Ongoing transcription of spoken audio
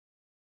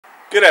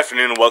Good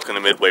afternoon and welcome to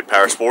Midway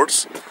Power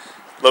Sports,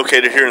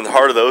 located here in the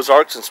heart of the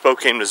Ozarks in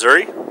Spokane,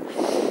 Missouri.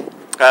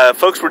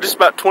 Folks, we're just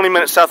about 20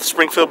 minutes south of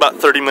Springfield, about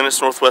 30 minutes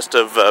northwest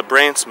of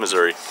Branson,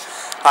 Missouri.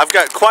 I've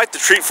got quite the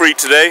treat for you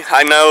today.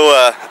 I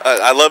know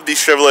I love these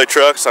Chevrolet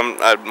trucks.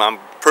 I'm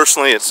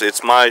personally,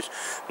 it's my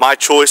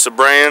choice of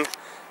brand,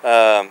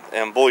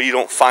 and boy, you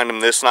don't find them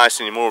this nice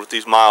anymore with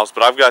these miles.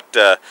 But I've got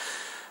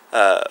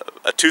a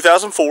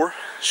 2004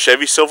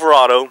 Chevy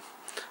Silverado.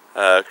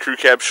 Crew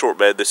cab short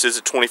bed. This is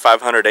a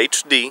 2500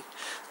 HD,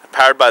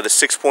 powered by the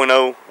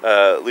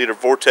 6.0 liter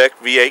VORTEC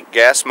V8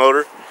 gas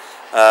motor.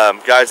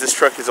 Guys, this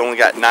truck has only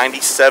got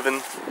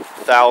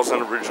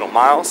 97,000 original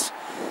miles.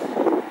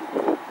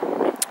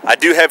 I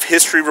do have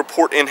history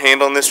report in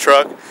hand on this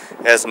truck.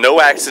 It has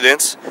no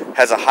accidents,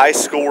 has a high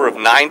score of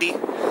 90.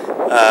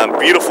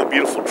 Beautiful,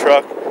 beautiful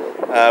truck.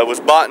 Was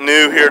bought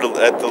new here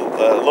at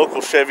the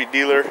local Chevy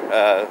dealer.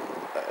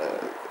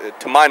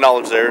 To my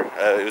knowledge there,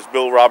 it was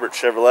Bill Robert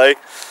Chevrolet.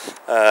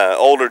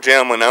 Older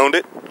gentleman owned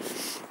it.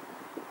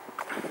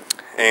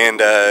 And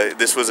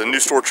this was a new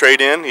store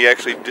trade-in. He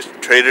actually just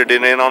traded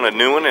it in on a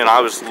new one, and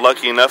I was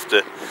lucky enough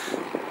to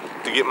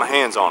get my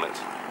hands on it.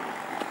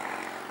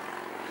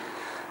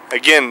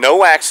 Again,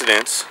 no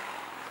accidents.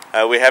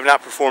 We have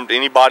not performed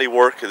any body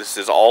work. This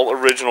is all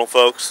original,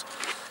 folks.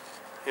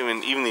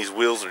 Even these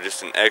wheels are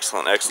just in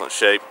excellent, excellent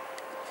shape.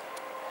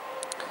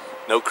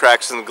 No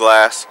cracks in the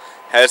glass.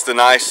 Has the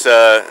nice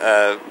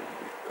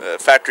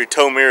factory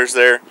tow mirrors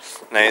there.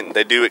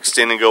 They do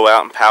extend and go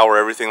out and power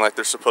everything like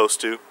they're supposed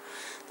to.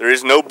 There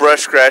is no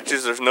brush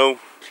scratches. There's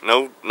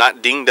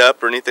not dinged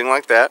up or anything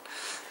like that.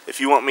 If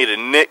you want me to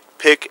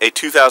nitpick a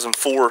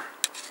 2004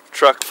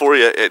 truck for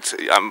you,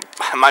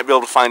 I might be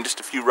able to find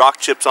just a few rock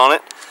chips on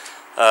it,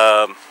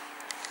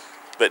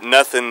 but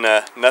nothing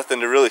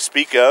to really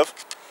speak of.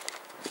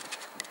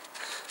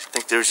 I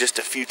think there's just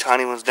a few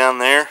tiny ones down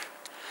there.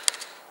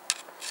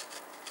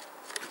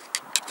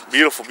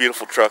 Beautiful,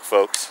 beautiful truck,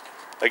 folks.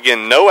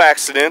 Again, no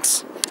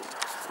accidents.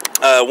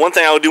 One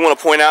thing I do want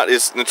to point out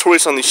is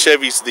notorious on these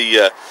Chevys,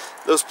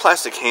 those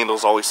plastic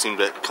handles always seem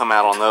to come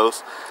out on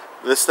those.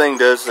 This thing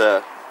does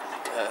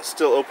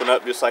still open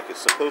up just like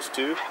it's supposed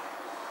to.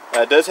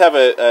 It does have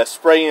a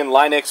spray-in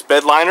Line-X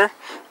bed liner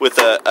with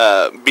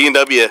a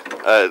B&W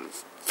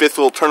fifth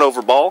wheel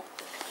turnover ball.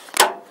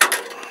 I'll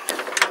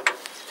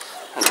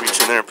reach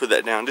in there and put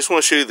that down. Just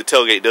want to show you the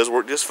tailgate does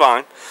work just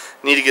fine.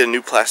 Need to get a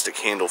new plastic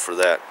handle for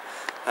that.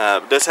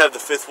 It does have the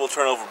fifth wheel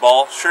turnover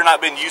ball. Sure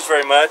not been used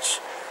very much.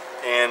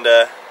 And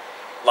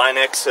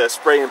Line-X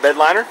spray and bed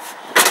liner.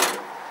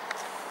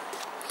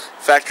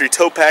 Factory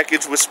tow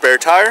package with spare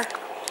tire.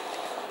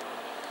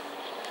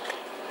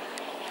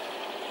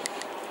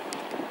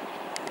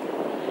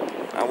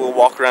 I will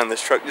walk around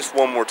this truck just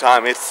one more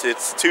time.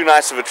 It's too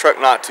nice of a truck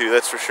not to,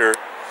 that's for sure.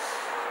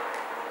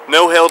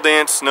 No hail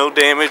dents, no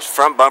damage.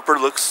 Front bumper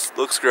looks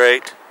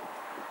great.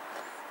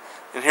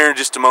 And here in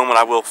just a moment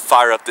I will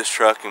fire up this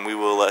truck and we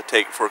will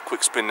take it for a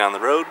quick spin down the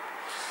road.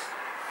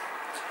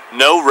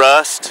 No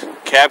rust,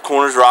 cab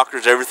corners,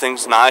 rockers,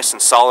 everything's nice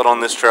and solid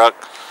on this truck.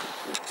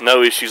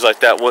 No issues like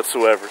that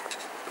whatsoever.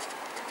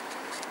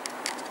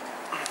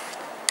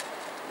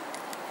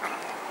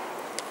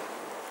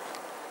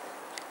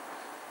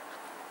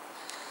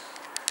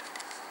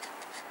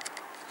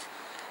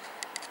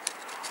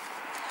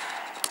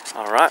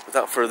 Alright,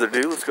 without further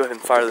ado, let's go ahead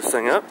and fire this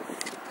thing up.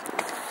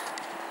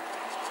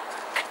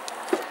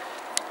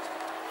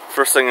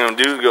 First thing I'm going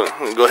to do is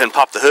go ahead and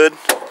pop the hood.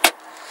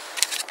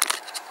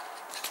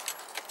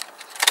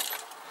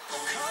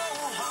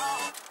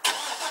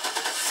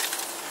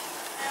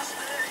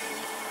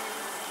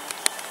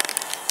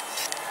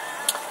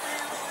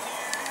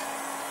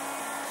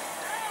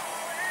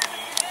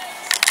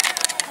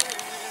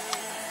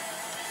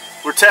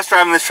 We're test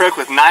driving this truck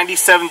with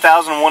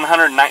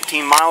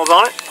 97,119 miles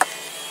on it.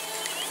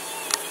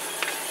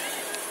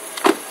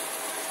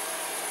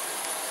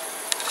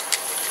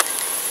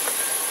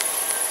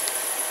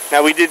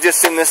 Now we did just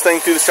send this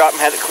thing through the shop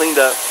and had it cleaned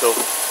up, so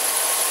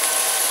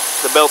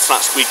the belt's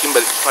not squeaking,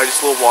 but it's probably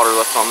just a little water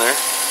left on there.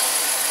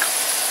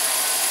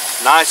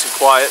 Nice and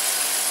quiet,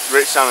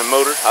 great sounding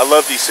motor. I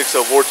love these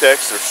 6.0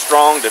 VORTECs. They're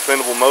strong,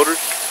 dependable motors.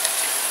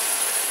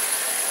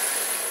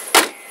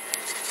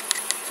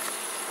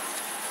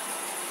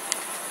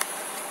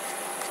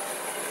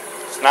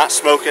 It's not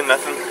smoking,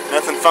 nothing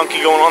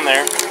funky going on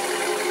there.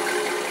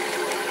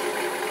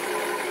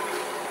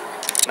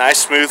 Nice,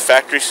 smooth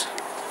factory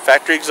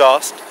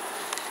exhaust.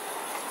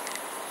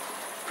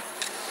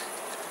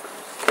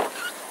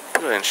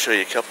 Go ahead and show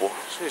you a couple.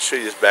 Show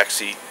you this back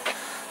seat.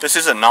 This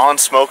is a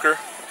non-smoker.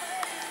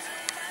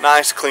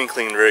 Nice,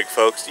 clean rig,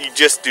 folks. You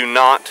just do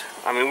not.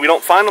 I mean, we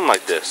don't find them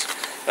like this.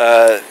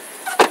 A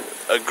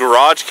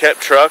garage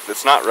kept truck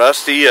that's not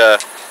rusty. I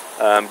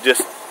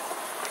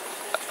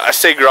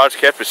say garage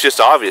kept. It's just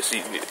obvious.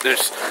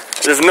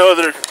 There's no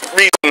other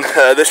reason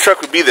this truck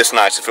would be this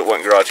nice if it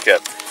wasn't garage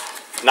kept.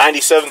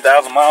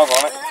 97,000 miles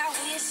on it.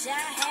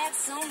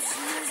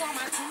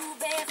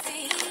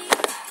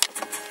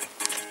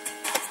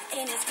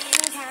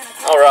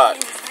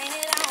 Alright.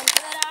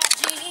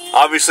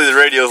 Obviously the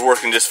radio is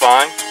working just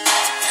fine.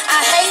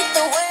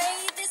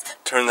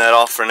 Turn that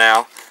off for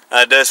now.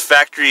 It does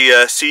factory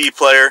CD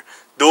player,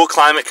 dual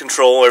climate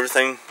control.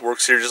 Everything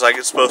works here just like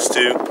it's supposed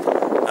to.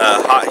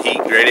 Hot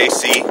heat, great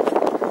AC. Go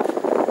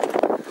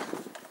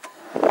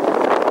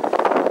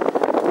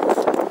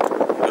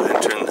ahead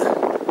and turn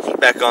the heat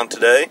back on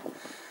today.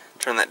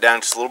 Turn that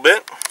down just a little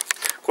bit.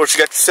 Of course, you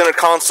got your center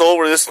console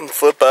where this can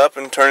flip up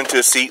and turn into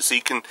a seat, so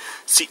you can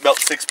seat belt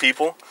 6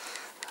 people.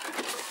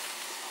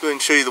 Go ahead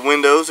and show you the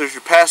windows. There's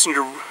your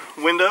passenger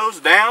windows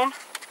down.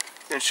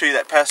 Going to show you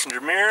that passenger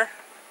mirror,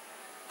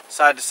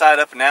 side to side,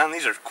 up and down.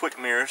 These are quick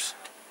mirrors.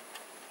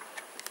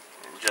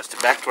 Adjust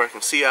it back to where I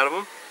can see out of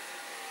them.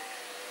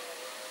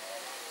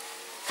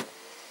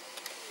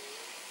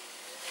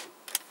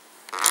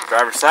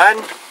 Driver's side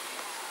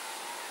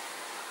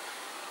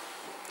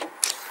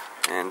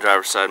and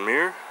driver's side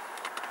mirror.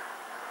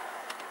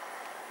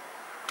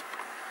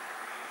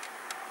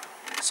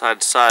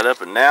 Side to side,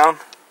 up and down.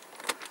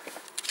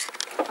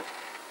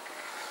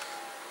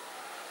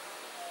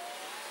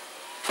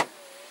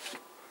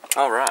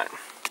 Alright.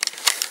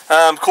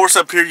 Of course,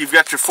 up here you've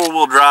got your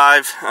 4-wheel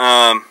drive.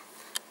 Go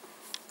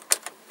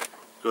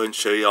ahead and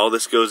show you. All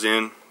this goes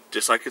in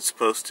just like it's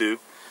supposed to.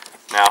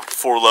 Now,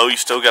 for low, you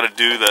still got to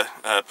do the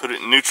put it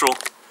in neutral,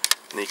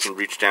 and then you can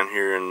reach down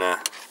here and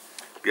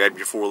grab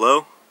your 4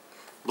 low.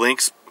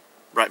 Blinks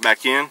right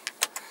back in.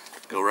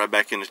 Go right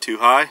back into 2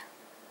 high.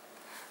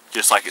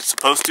 Just like it's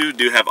supposed to.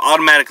 Do have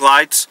automatic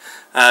lights.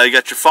 You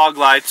got your fog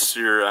lights,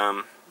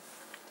 your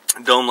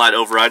dome light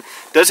override.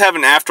 Does have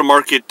an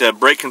aftermarket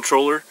brake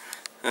controller.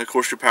 Of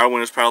course, your power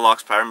windows, power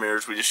locks, power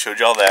mirrors. We just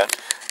showed you all that.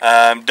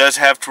 Does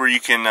have to where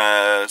you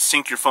can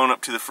sync your phone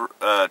up to the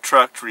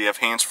truck to where you have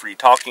hands-free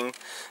talking.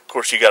 Of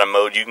course, you got a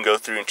mode you can go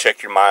through and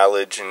check your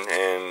mileage and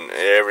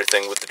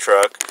everything with the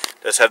truck.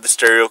 Does have the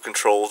stereo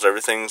controls.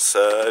 Everything's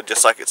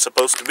just like it's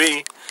supposed to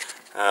be.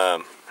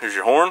 Here's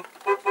your horn.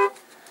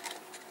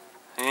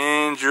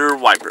 And your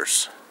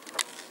wipers.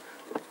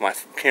 My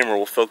camera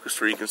will focus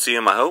where you can see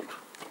them, I hope.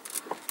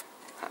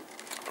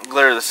 The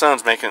glare of the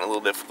sun's making it a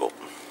little difficult.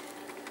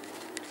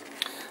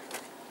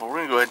 Well, we're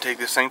going to go ahead and take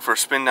this thing for a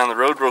spin down the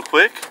road real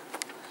quick.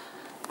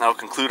 That'll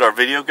conclude our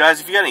video, guys.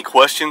 If you got any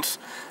questions,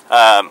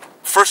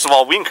 first of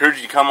all, we encourage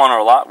you to come on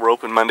our lot. We're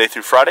open Monday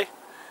through Friday.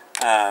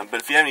 But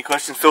if you have any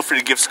questions, feel free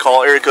to give us a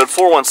call. Area code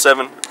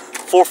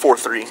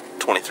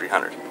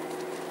 417-443-2300.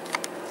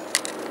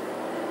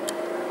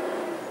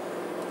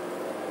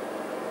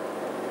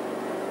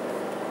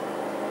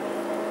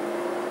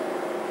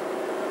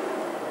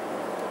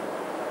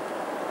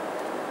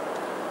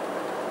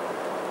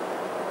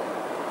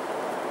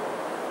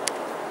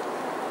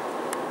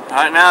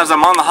 Alright, now as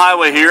I'm on the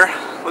highway here,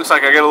 looks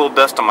like I got a little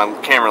dust on my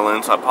camera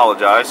lens, so I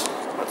apologize.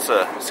 Let's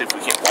see if we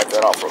can't wipe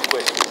that off real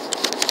quick.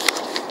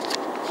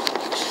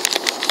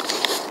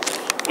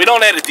 We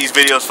don't edit these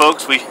videos,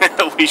 folks. We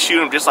shoot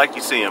them just like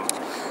you see them.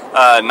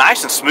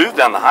 Nice and smooth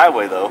down the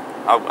highway, though.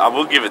 I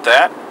will give it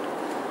that.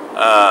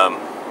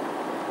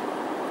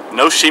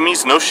 No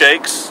shimmies, no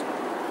shakes.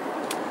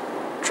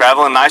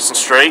 Traveling nice and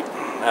straight.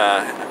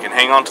 I can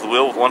hang on to the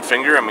wheel with one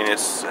finger. I mean,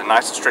 it's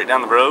nice and straight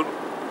down the road.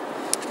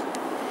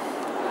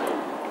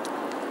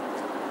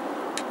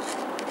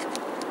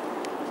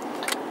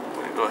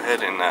 Go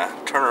ahead and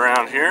turn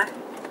around here.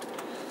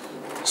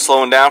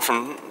 Slowing down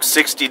from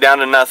 60 down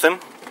to nothing.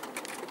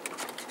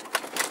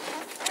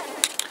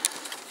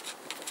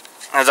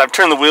 As I've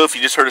turned the wheel, if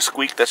you just heard a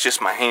squeak, that's just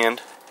my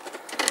hand.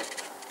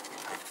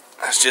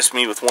 That's just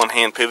me with one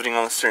hand pivoting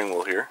on the steering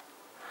wheel here.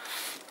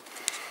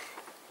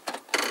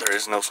 There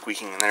is no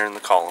squeaking in there in the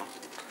column.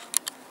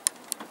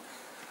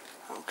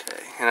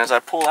 Okay, and as I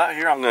pull out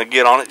here, I'm going to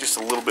get on it just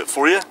a little bit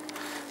for you.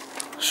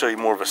 Show you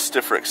more of a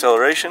stiffer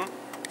acceleration.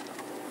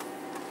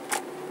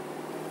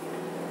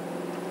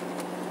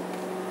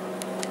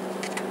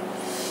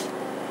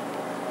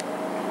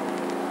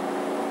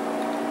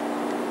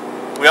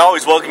 We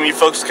always welcome you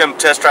folks to come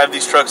test drive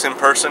these trucks in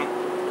person.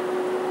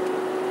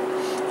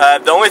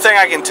 The only thing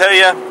I can tell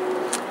you,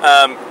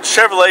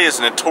 Chevrolet is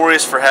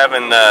notorious for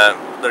having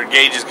their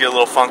gauges get a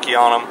little funky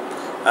on them.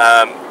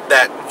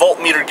 That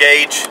voltmeter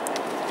gauge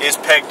is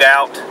pegged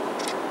out.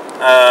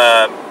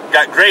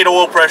 Got great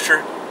oil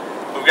pressure.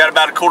 We've got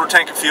about a quarter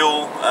tank of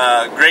fuel.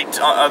 Great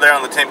there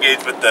on the temp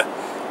gauge, but the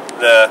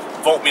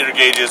voltmeter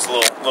gauge is a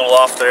little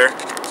off there.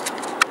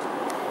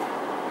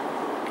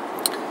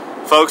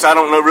 Folks, I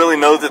don't really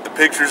know that the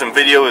pictures and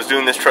video is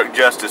doing this truck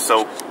justice,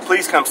 so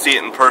please come see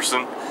it in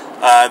person.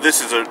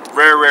 This is a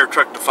rare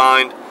truck to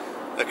find.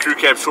 A crew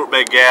cab short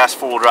bed gas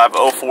 4-wheel drive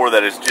 04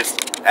 that is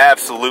just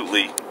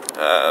absolutely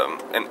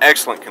in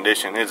excellent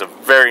condition. It is a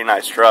very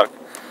nice truck.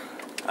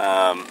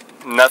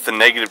 Nothing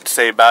negative to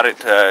say about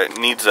it. It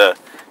needs a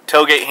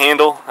tailgate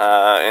handle,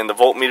 and the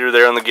voltmeter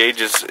there on the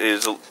gauge is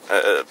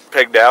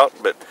pegged out,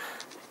 but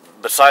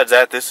besides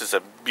that, this is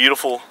a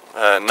beautiful,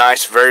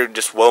 nice, very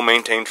just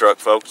well-maintained truck,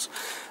 folks.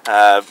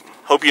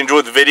 Hope you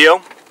enjoyed the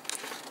video.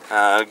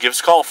 Give us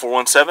a call,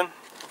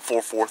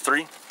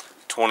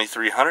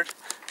 417-443-2300,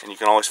 and you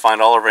can always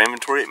find all of our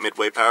inventory at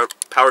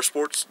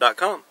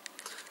midwaypowersports.com.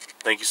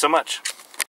 Thank you so much.